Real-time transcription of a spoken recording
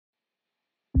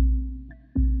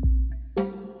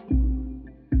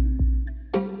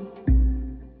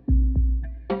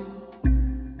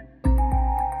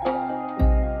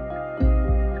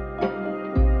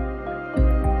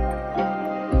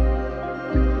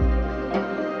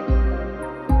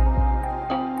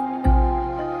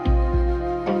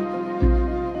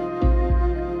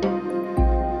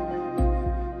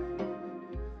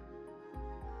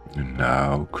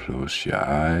close your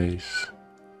eyes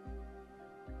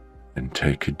and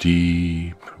take a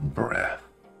deep breath.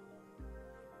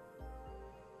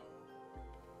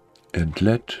 And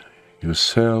let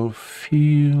yourself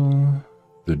feel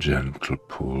the gentle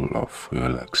pull of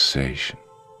relaxation.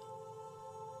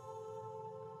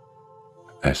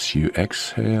 As you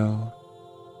exhale,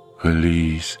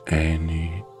 release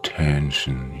any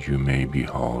tension you may be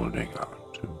holding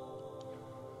on to,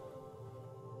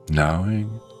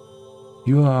 knowing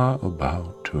you are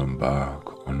about to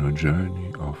embark on a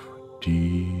journey of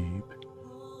deep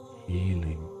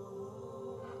healing,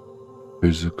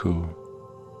 physical,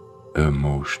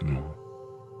 emotional,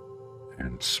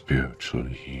 and spiritual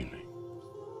healing.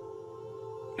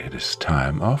 It is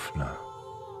time off now.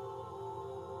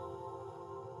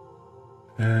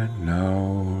 And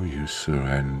now you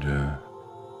surrender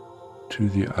to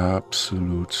the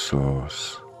absolute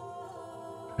source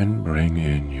and bring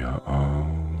in your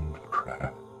own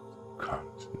craft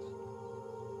consciousness.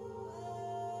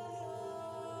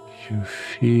 You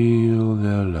feel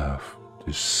their love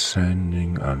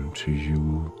descending onto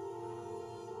you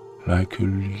like a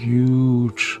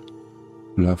huge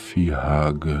fluffy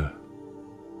hug.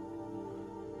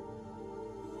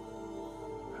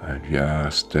 And we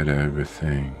ask that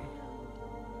everything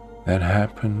that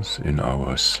happens in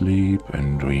our sleep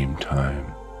and dream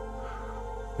time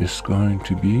is going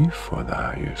to be for the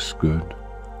highest good,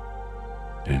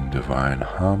 in divine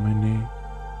harmony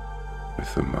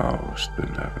with the most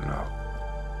benevolent.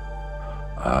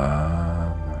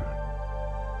 Amen.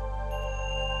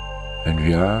 And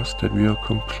we ask that we are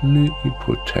completely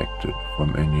protected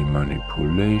from any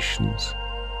manipulations,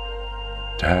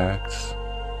 attacks,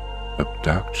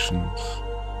 abductions,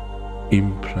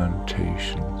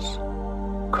 implantations,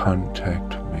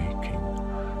 contact making,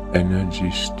 energy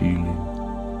stealing,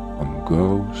 from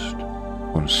ghost,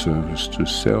 from service to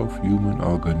self-human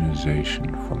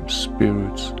organization, from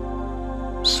spirits,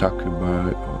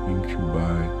 succubi or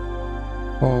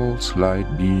incubi, false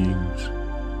light beings,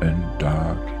 and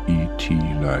dark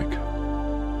ET-like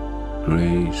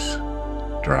Grace,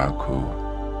 Draco,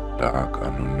 Dark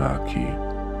Anunnaki,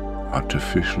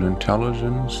 artificial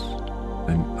intelligence,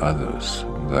 and others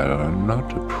that are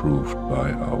not approved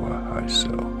by our high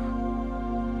self.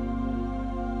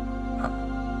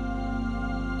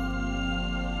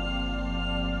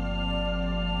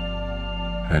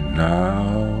 And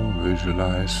now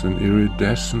visualize an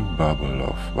iridescent bubble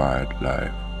of white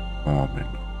light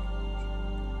forming.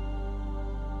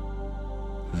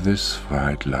 This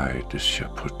white light is your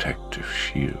protective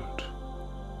shield,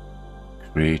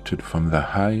 created from the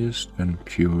highest and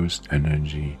purest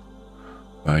energy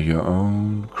by your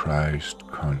own Christ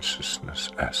consciousness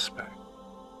aspect.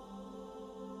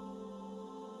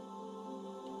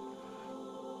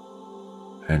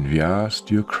 And we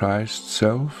ask your Christ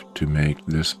self to make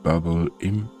this bubble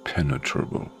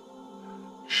impenetrable,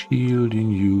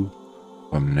 shielding you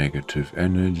from negative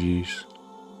energies,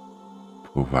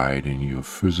 providing you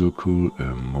physical,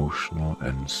 emotional,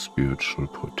 and spiritual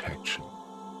protection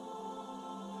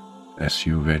as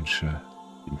you venture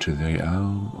into the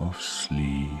realm of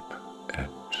sleep and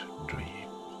dreams.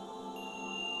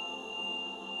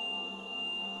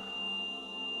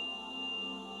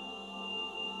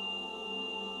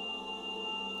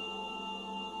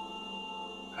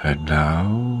 And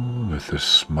now, with a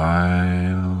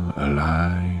smile,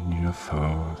 align your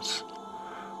thoughts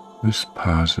with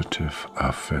positive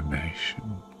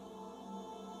affirmation.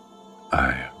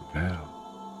 I am well.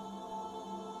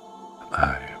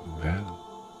 I am well.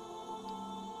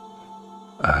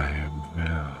 I am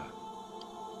well.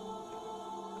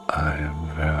 I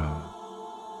am well.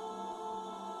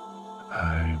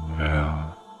 I am well.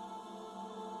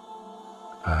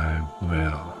 I am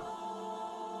well.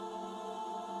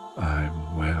 I am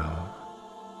well.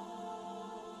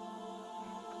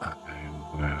 I am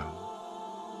well.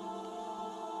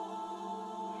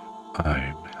 I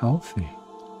am healthy.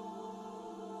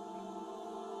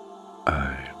 I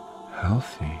am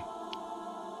healthy.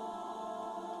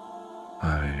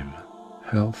 I am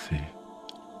healthy.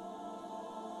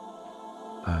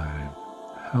 I am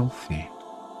healthy.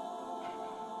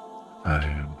 I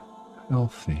am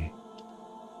healthy.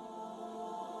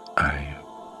 I am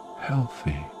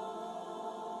healthy.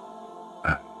 I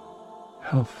am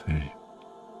healthy.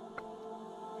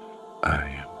 I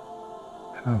am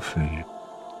healthy.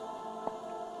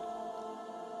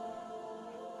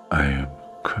 I am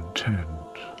content.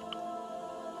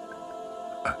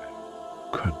 I am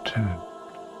content.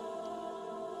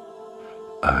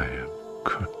 I am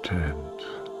content.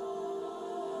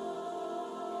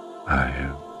 I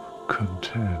am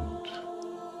content.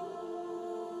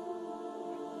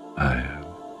 I am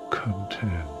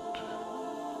content.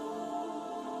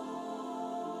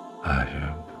 I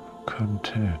am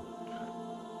content.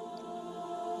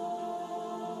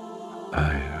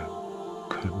 I am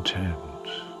content.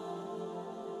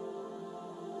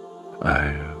 I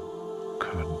am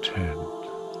content.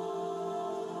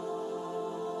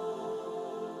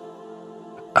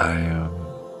 I am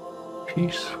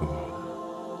peaceful.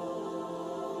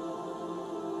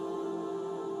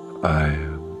 I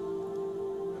am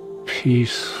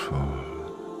peaceful.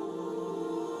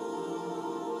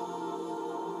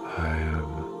 I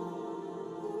am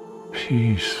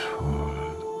peaceful.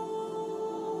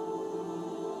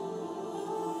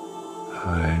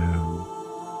 I am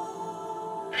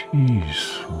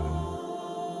peaceful.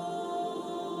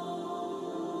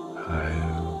 I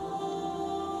am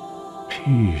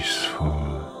peaceful.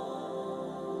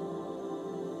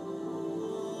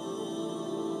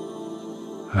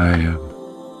 I am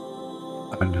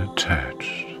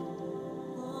unattached.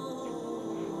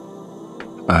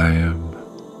 I am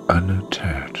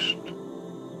unattached.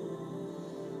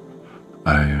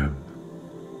 I am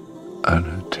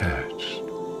unattached.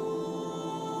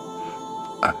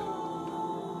 I am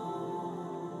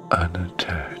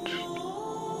unattached.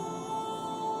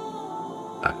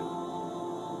 I am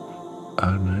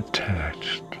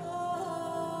unattached.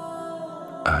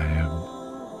 I am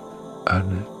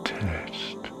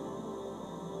unattached.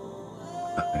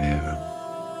 I am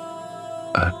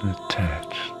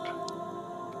unattached.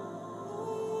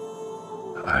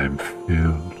 I am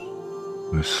filled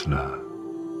with love.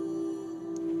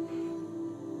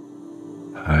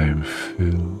 I am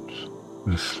filled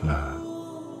with love.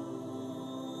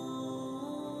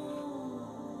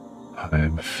 I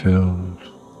am filled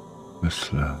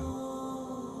with love.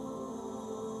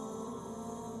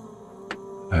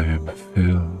 I am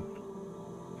filled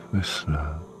with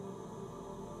love.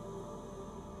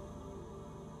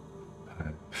 I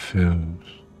am filled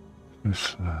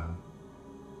with love.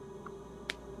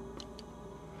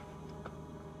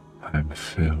 I am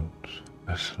filled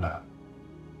with love.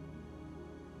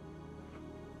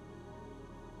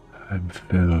 I am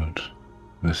filled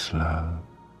with love.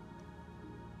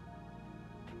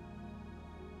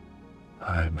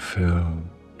 I am filled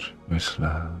with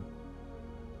love.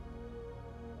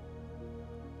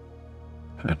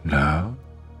 And now,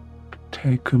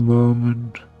 take a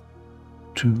moment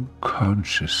to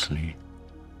consciously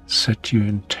set your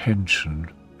intention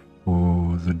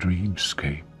for the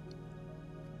dreamscape.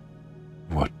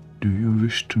 What do you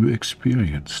wish to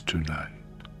experience tonight?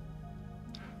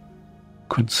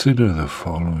 Consider the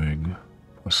following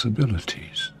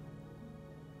possibilities: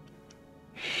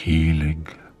 healing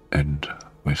and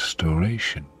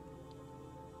restoration,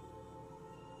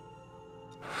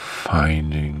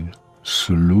 finding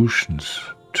solutions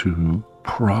to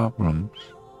problems,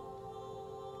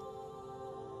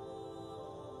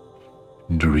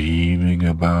 dreaming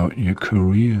about your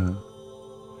career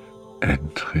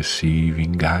and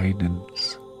receiving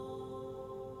guidance,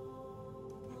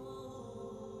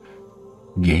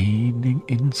 gaining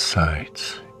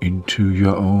insights into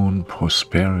your own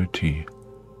prosperity,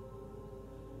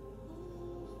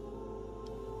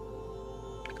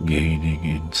 gaining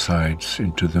insights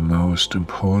into the most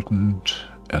important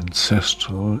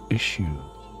ancestral issues,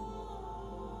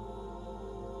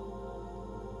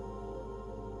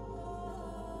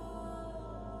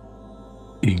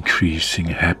 increasing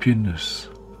happiness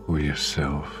for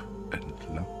yourself and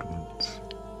loved ones,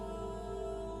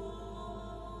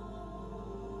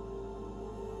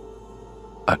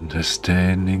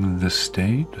 understanding the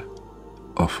state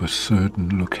of a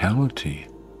certain locality,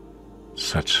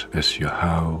 such as your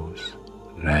house,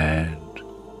 land,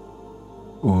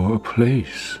 or a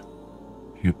place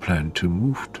you plan to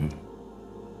move to.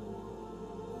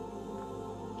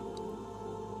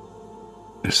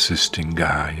 Assisting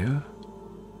Gaia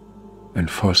and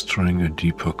fostering a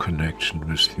deeper connection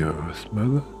with your Earth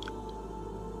Mother.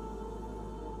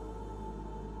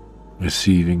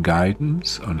 Receiving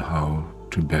guidance on how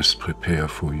to best prepare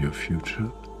for your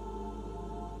future.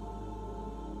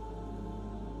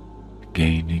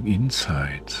 Gaining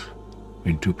insights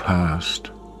into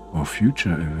past or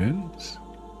future events.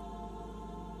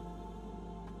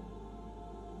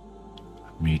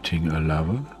 Meeting a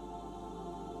lover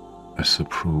as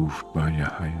approved by your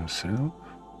higher self.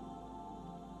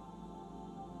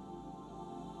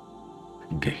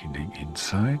 Gaining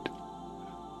insight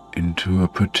into a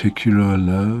particular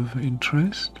love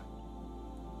interest.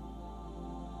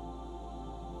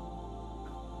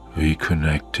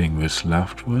 Reconnecting with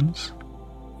loved ones,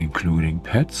 including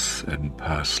pets and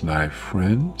past life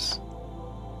friends.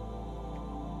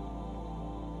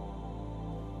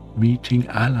 Meeting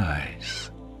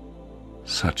allies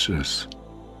such as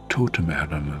totem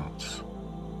animals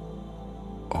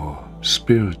or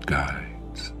spirit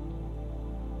guides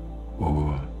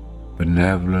or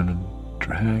benevolent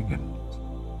dragons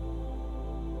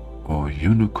or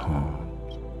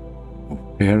unicorns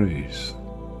or fairies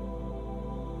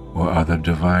or other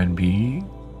divine beings.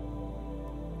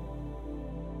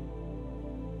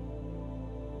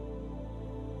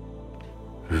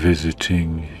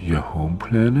 Visiting your home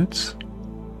planets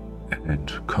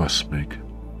and cosmic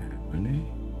family.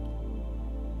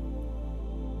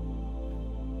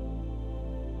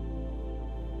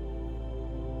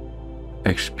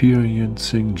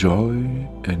 Experiencing joy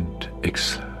and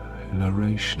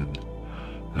exhilaration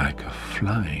like a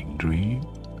flying dream.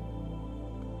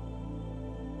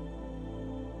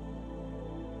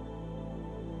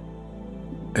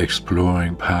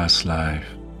 Exploring past life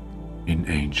in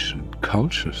ancient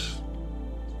cultures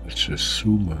such as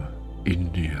Sumer,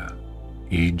 India,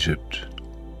 Egypt,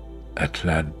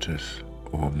 Atlantis,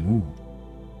 or Mu.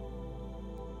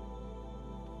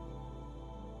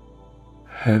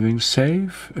 Having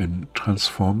safe and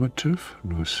transformative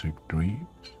lucid dreams.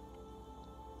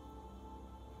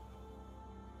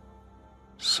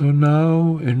 So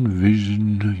now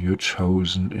envision your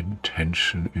chosen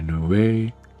intention in a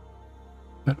way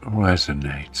that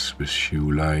resonates with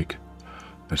you, like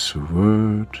as a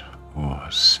word or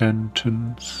a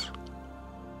sentence,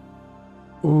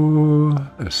 or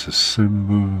as a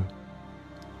symbol,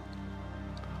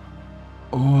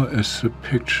 or as a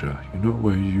picture,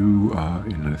 where you are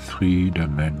in a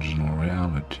three-dimensional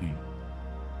reality.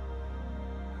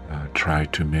 Try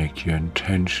to make your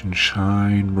intention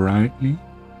shine brightly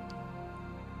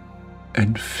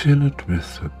and fill it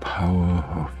with the power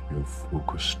of your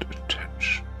focused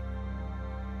attention.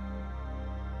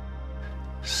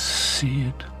 See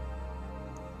it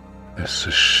as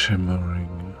a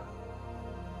shimmering,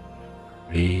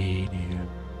 radiant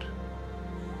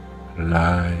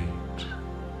light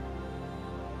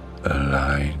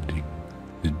aligning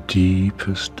the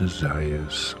deepest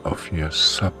desires of your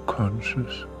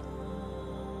subconscious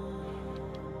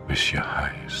with your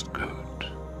highest good.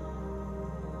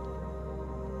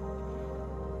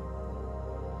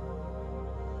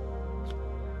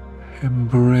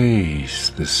 Embrace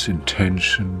this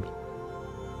intention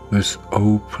with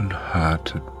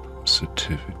open-hearted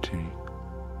positivity,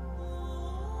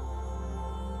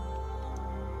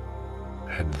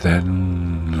 and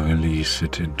then release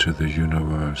it into the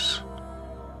universe,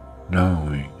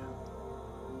 knowing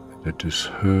that it is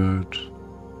heard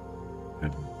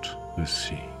and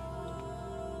received.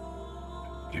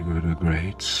 Give it a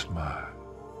great smile.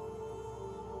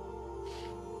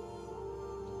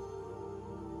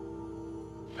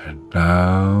 And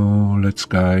now let's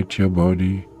guide your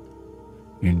body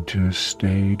into a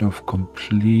state of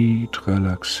complete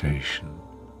relaxation.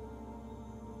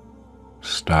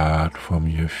 Start from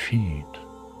your feet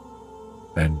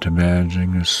and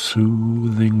imagine a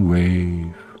soothing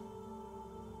wave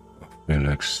of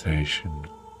relaxation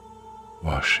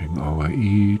washing over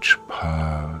each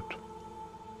part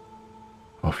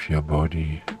of your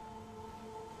body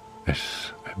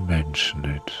as I mention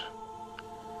it.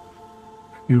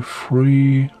 Feel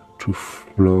free to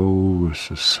flow with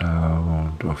the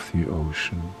sound of the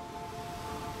ocean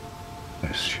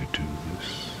as you do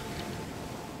this.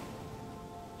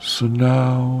 So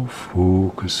now,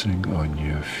 focusing on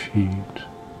your feet,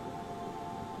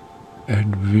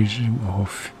 envision or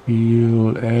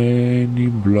feel any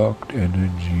blocked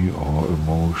energy or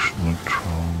emotional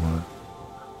trauma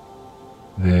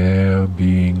there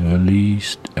being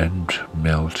released and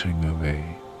melting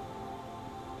away,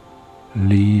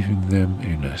 leaving them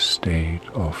in a state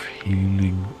of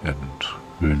healing and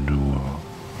renewal.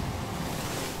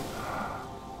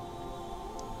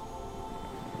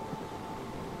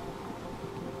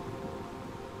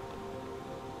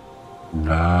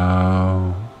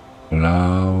 Now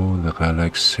allow the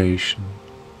relaxation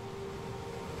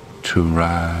to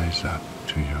rise up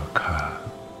to your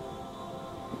calves,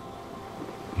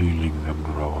 feeling them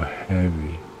grow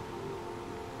heavy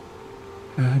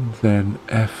and then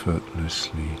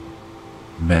effortlessly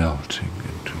melting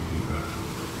into the earth.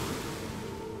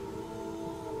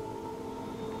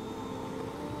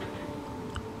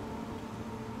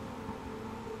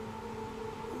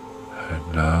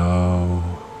 And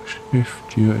now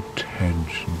shift your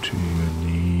attention to your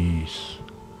knees,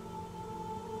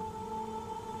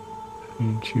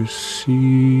 and you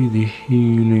see the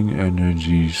healing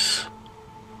energies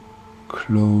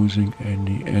closing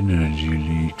any energy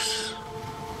leaks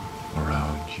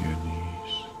around your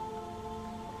knees.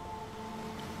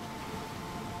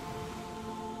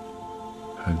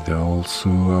 And they also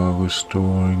are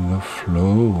restoring the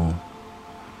flow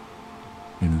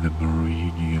in the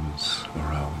meridians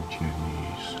around your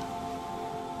knees,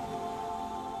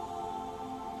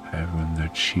 having the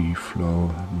chi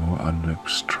flow more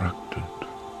unobstructed,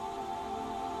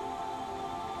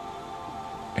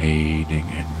 aiding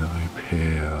in the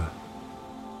repair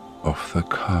of the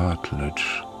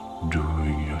cartilage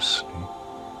during your sleep.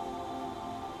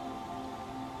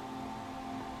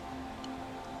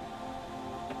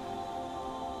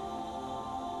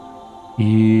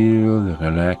 Feel the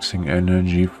relaxing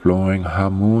energy flowing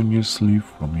harmoniously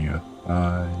from your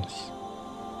thighs,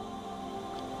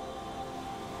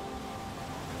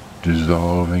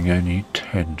 dissolving any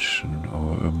tension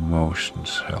or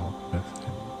emotions held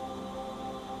within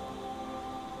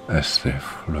as they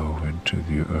flow into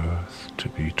the earth to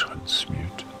be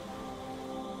transmuted.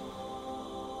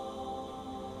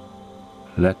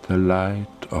 Let the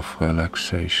light of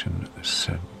relaxation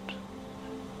ascend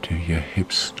to your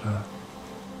hips,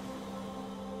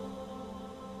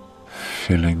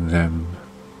 filling them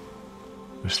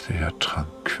with their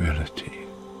tranquility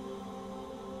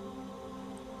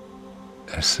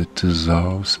as it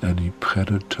dissolves any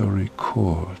predatory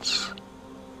cords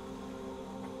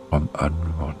from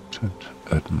unwanted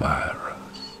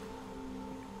admirers.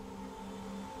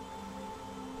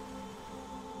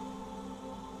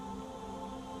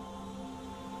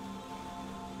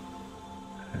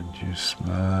 And you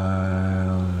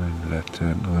smile and let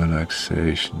that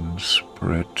relaxation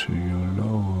spread to your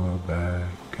lower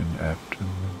back and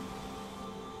abdomen.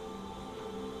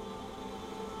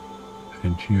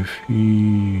 And you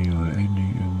feel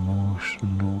any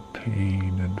emotional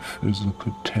pain and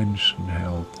physical tension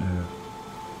held there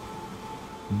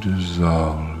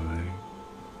dissolving,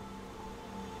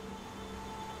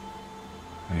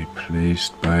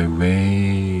 replaced by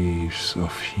waves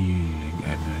of healing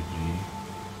energy,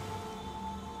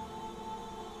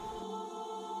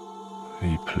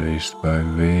 replaced by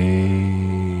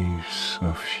waves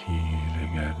of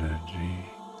healing energy,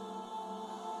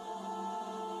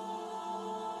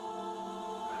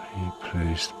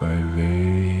 replaced by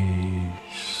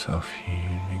waves of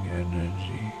healing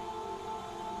energy.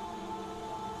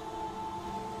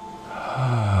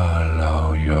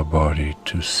 Allow your body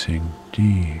to sink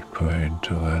deeper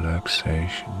into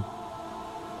relaxation,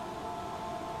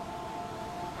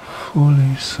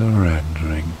 fully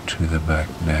surrendering to the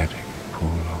magnetic pull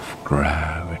of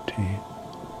gravity,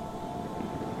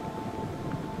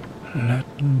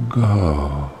 letting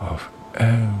go of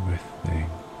everything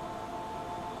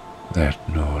that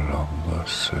no longer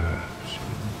serves you.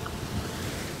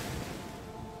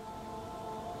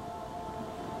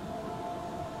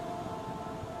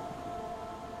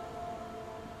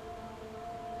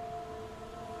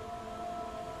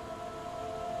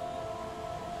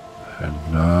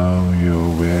 And now your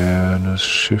awareness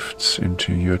shifts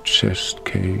into your chest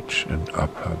cage and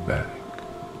upper back.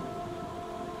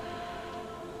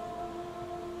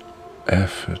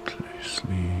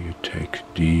 Effortlessly you take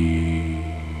deep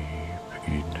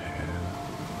inhale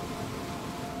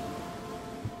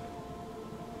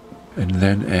and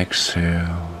then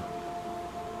exhale.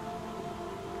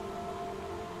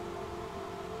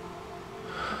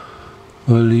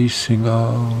 Releasing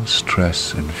all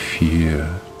stress and fear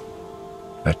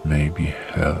that may be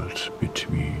held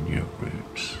between your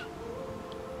ribs.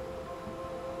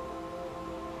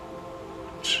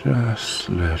 Just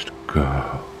let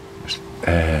go with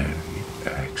every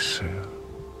exhale.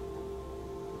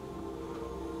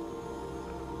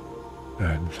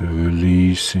 And the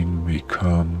releasing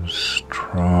becomes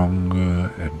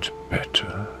stronger and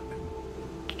better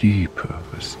and deeper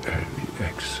with every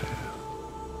exhale.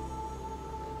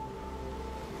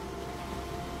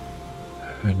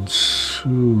 And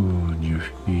soon you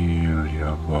feel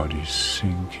your body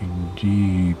sinking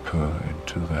deeper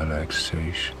into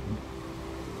relaxation.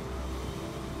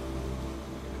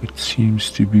 It seems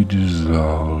to be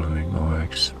dissolving or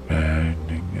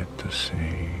expanding at the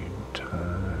same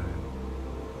time.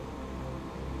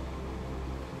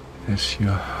 As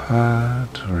your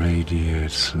heart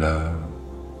radiates love,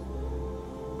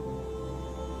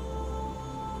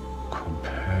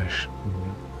 compassion,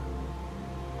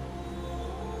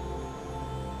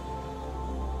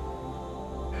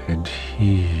 and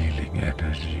healing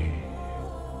energy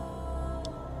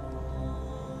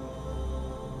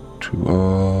to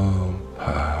all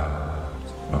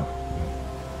parts of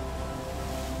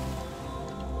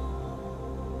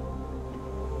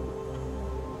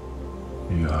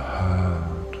you. Your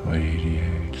heart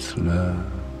radiates love,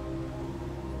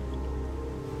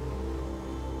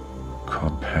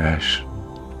 compassion,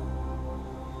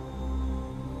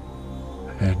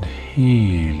 and healing.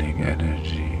 healing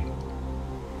energy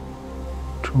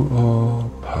to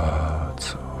all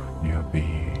parts of your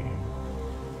being.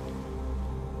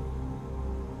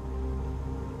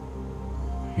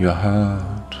 Your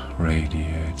heart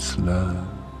radiates love,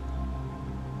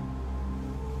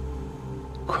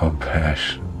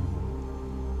 compassion,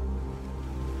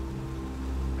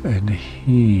 and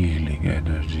healing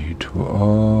energy to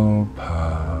all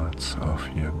parts of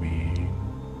your being.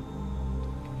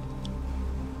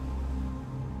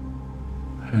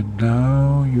 And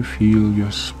now you feel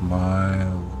your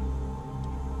smile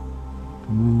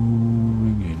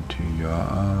moving into your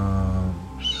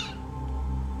arms,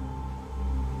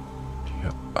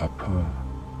 your upper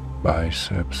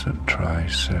biceps and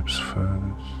triceps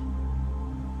first.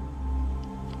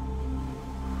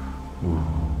 Ooh,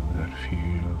 that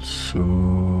feels so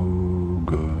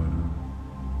good.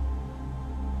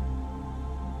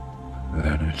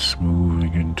 Then it's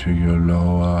moving into your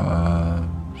lower arms.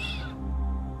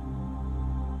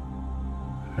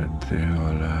 And they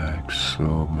are like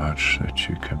so much that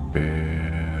you can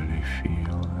barely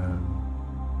feel them.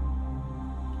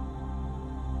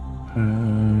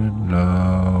 And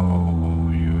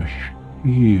now you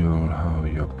feel how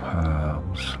your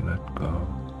palms let go.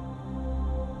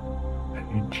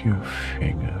 And your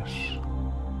fingers.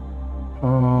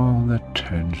 All the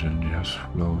tension just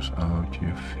flows out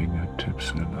your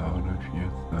fingertips and out of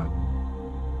your thumb,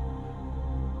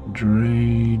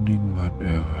 draining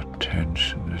whatever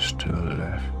tension is still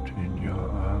left in your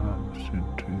arms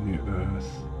into the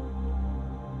earth.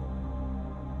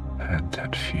 And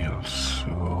that feels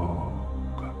so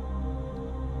good.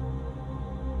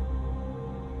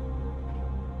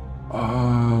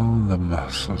 All the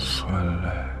muscles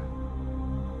relax.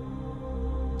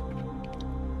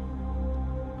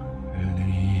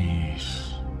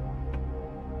 Release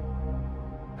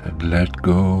and let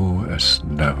go as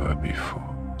never before.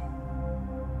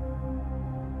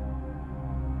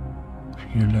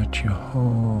 You let your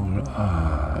whole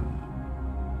arm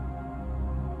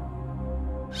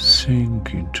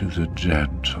sink into the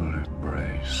gentle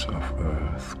embrace of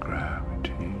Earth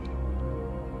gravity,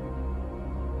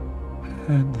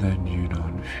 and then you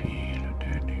don't feel it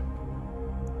anymore.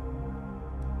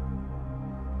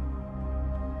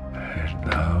 And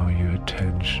now your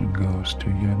attention goes to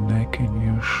your neck and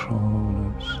your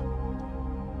shoulders.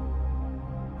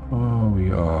 Oh,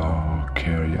 we all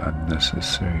carry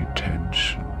unnecessary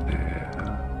tension there.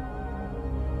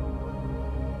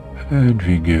 And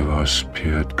we give our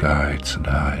spirit guides and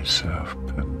high self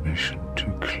permission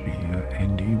to clear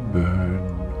any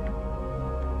burden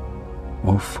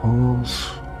or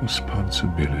false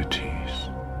responsibilities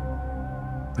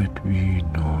that we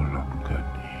no longer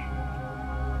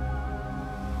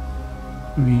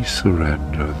need. We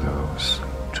surrender those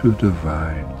to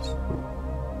divine truth.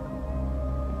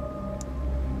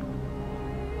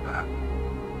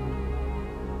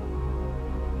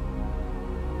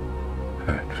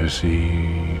 And with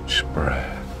each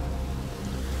breath,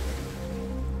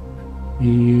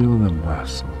 feel the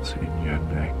muscles in your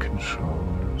neck and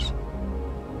shoulders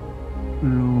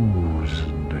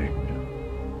loosening,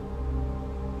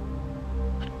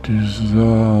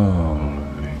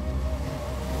 dissolving,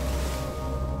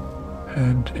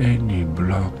 and any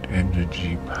blocked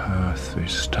energy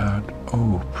pathways start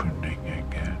opening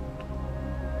again.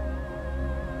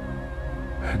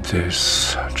 And there's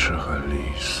such a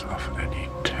release of any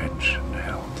tension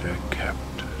held there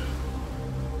captive.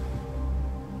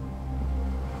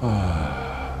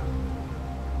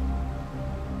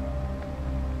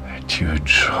 And you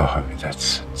enjoy that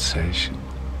sensation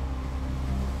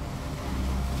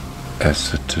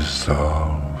as it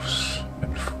dissolves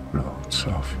and floats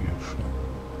off your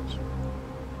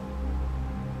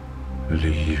shoulders,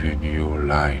 leaving you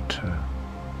lighter,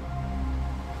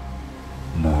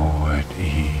 more at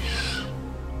ease,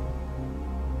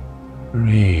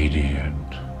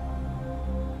 radiant,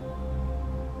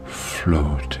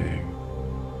 floating.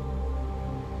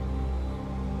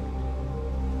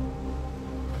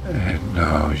 And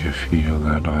now you feel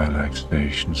that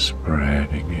relaxation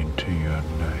spreading into your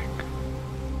neck.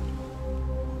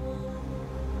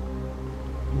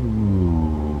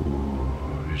 Ooh,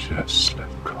 just let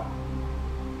go.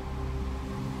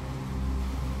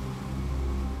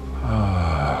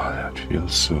 That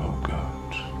feels so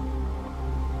good.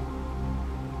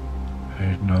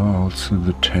 And now also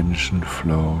the tension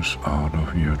flows out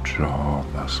of your jaw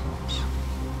muscles,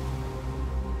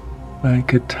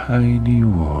 like a tiny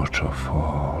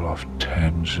waterfall of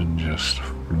tension just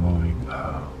flowing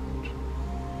out.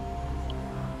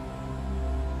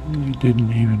 You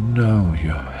didn't even know you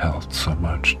held so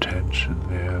much tension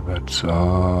there, but it's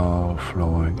all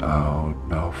flowing out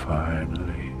now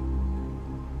finally.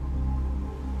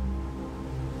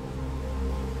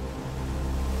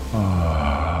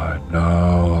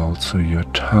 Now also your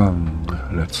tongue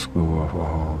lets go of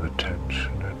all the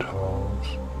tension it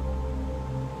holds.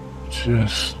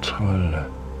 Just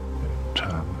relax your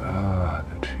tongue.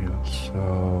 That feels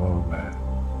so bad.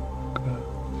 Good.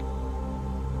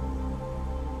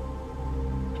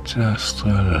 Just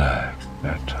relax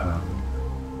that tongue.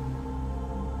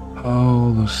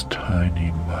 All those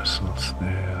tiny muscles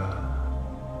there.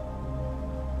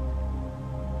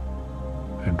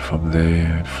 And from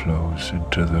there it flows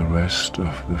into the rest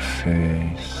of the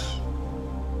face.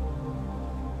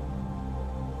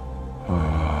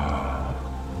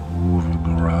 Moving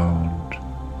around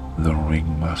the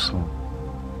ring muscle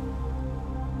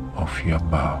of your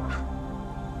mouth.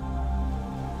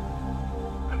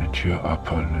 And your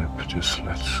upper lip just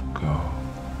lets go.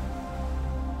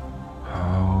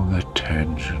 All the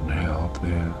tension held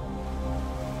there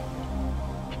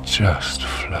just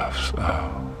fluffs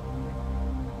out.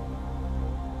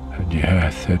 And you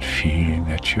have that feeling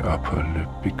that your upper lip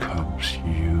becomes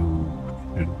huge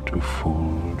into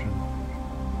fold.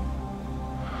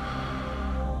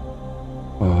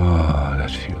 Oh, that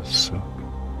feels so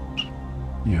good.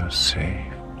 You're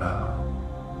safe now.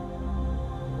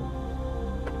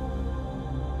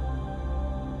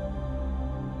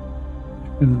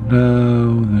 And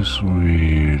now this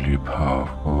really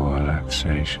powerful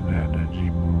relaxation energy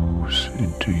moves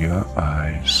into your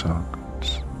eye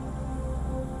sockets,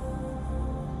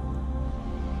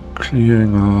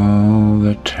 clearing all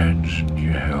the tension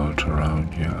you held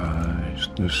around your eyes,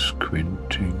 the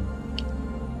squinting.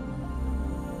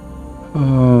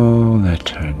 All that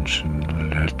tension,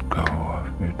 let go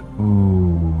of it.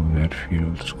 Oh, that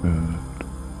feels good.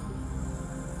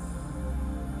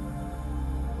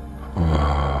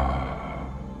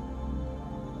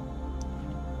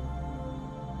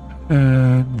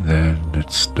 And then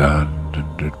it's done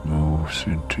and it moves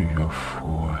into your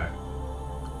forehead,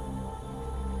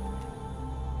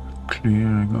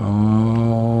 clearing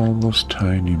all those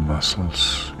tiny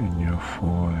muscles in your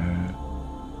forehead.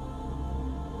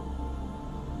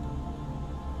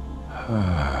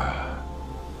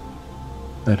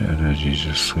 That energy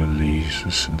just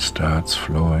releases and starts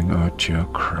flowing out your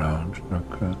crown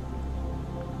chakra,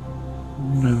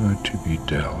 never to be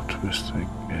dealt with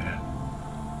again.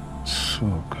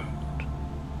 So good.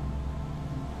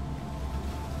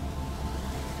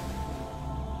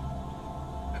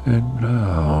 And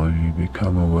now you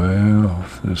become aware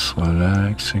of this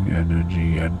relaxing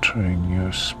energy entering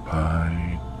your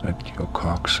spine at your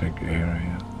coccyx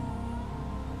area.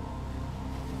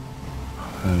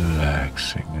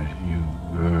 Relaxing you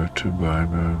vertebra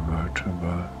by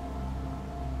vertebra,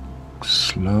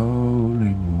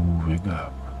 slowly moving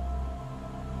up.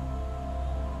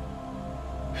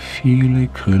 Feel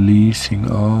it releasing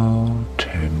all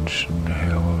tension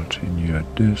held in your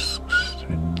discs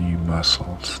and the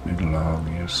muscles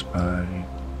along your spine.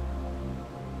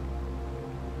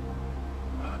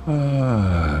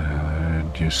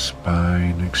 And your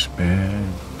spine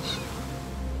expands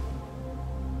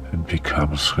and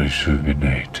becomes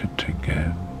rejuvenated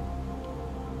again.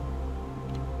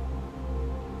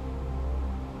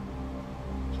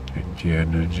 And the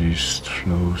energy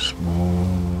flows more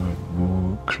and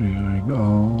more, clearing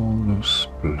all those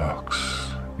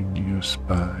blocks in your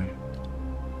spine,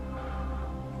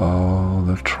 all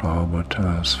the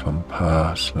traumata from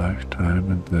past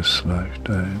lifetime and this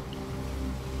lifetime,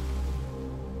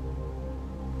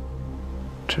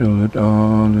 till it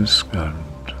all is gone.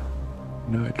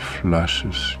 Now it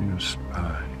flushes your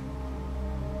spine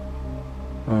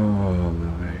all the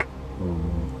way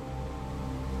forward,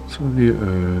 so the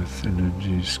earth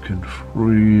energies can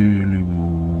freely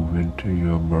move into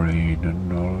your brain and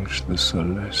nourish the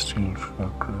celestial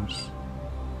chakras.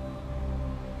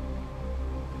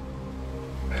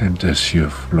 And as you're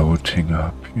floating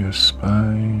up your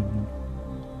spine,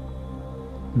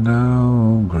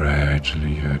 now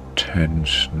gradually your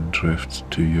attention drifts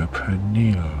to your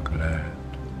pineal gland.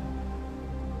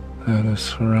 That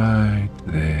is right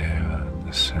there in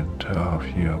the center of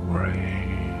your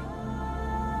brain.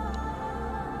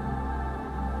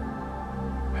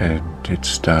 And it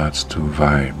starts to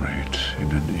vibrate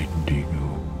in an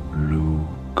indigo blue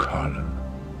color.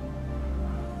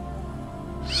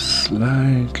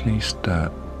 Slightly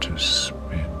start to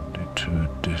spin into a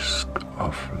disk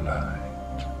of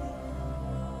light,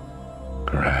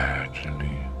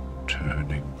 gradually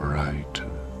turning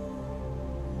brighter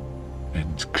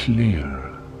and clearer.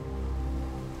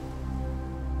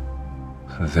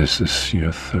 This is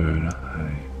your third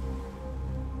eye,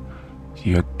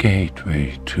 your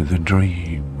gateway to the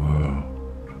dream world.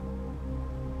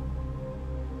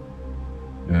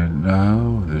 And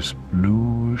now this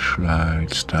bluish light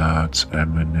starts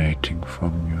emanating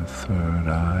from your third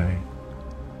eye,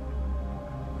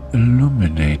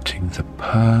 illuminating the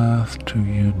path to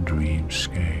your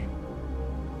dreamscape,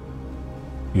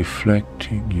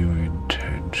 reflecting your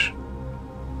intention,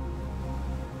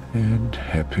 and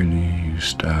happily you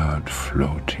start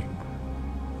floating,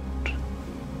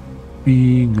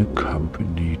 being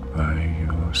accompanied by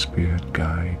your spirit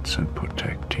guides and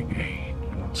protecting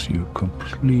angels. You're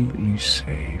completely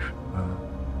safe now.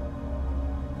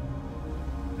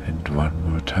 And one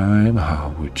more time,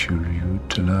 how would you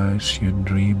utilize your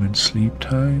dream and sleep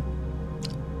time?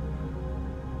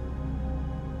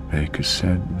 Make a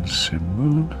sentence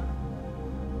symbol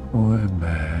or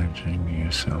imagine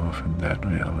yourself in that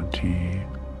reality.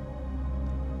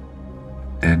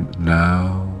 And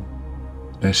now,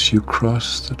 as you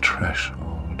cross the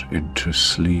threshold into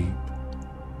sleep,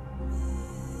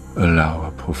 allow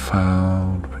a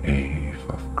profound wave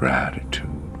of gratitude.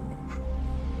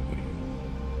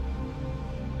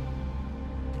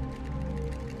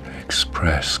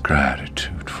 Express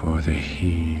gratitude for the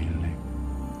healing,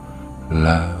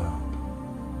 love,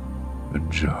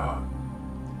 and joy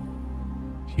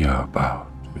you're about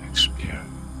to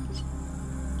experience.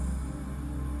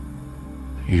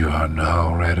 You are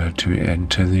now ready to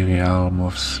enter the realm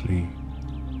of sleep,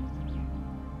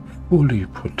 fully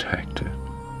protected,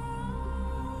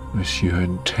 with your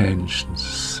intentions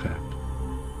set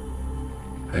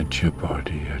and your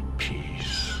body at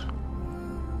peace.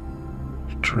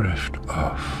 Drift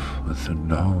off with the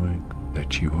knowing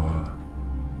that you are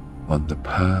on the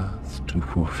path to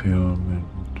fulfillment,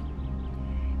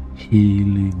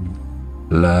 healing,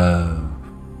 love,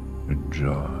 and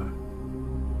joy.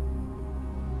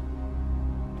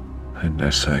 And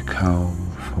as I count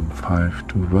from 5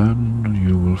 to 1,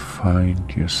 you will find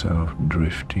yourself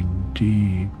drifting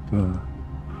deeper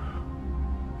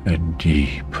and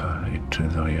deeper into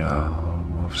the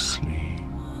realm of sleep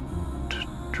and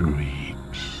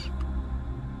dreams.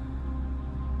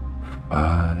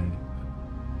 5.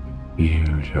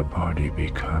 Feel your body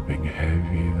becoming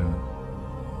heavier.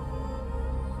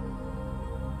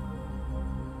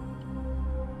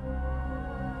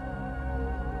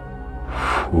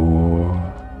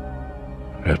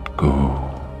 4. Let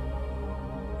go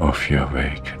of your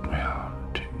waking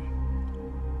reality.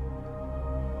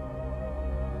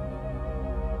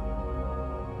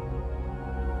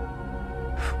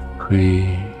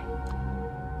 3.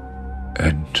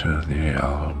 Enter the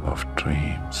realm of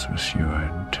dreams with your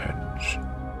intention.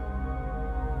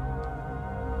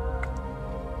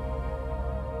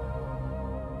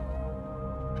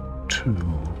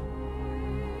 2.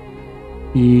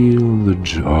 Feel the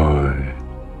joy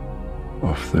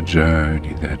of the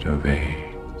journey that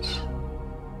awaits.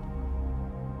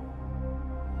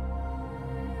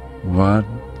 1.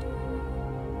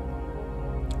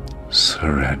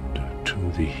 Surrender to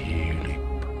the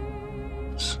healing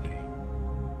sleep.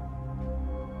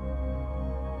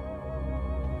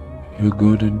 Your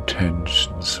good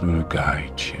intentions will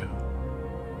guide you.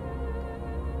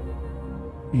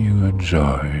 You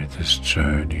enjoy this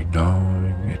journey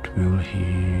knowing it will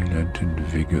heal and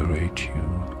invigorate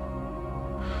you.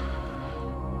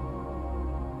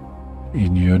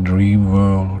 In your dream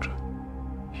world,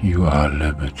 you are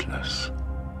limitless,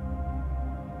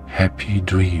 happy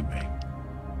dreaming,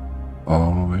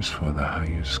 always for the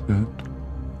highest good,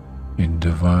 in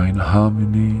divine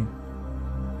harmony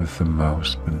with the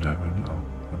most benevolent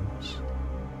ones.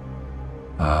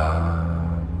 Amen.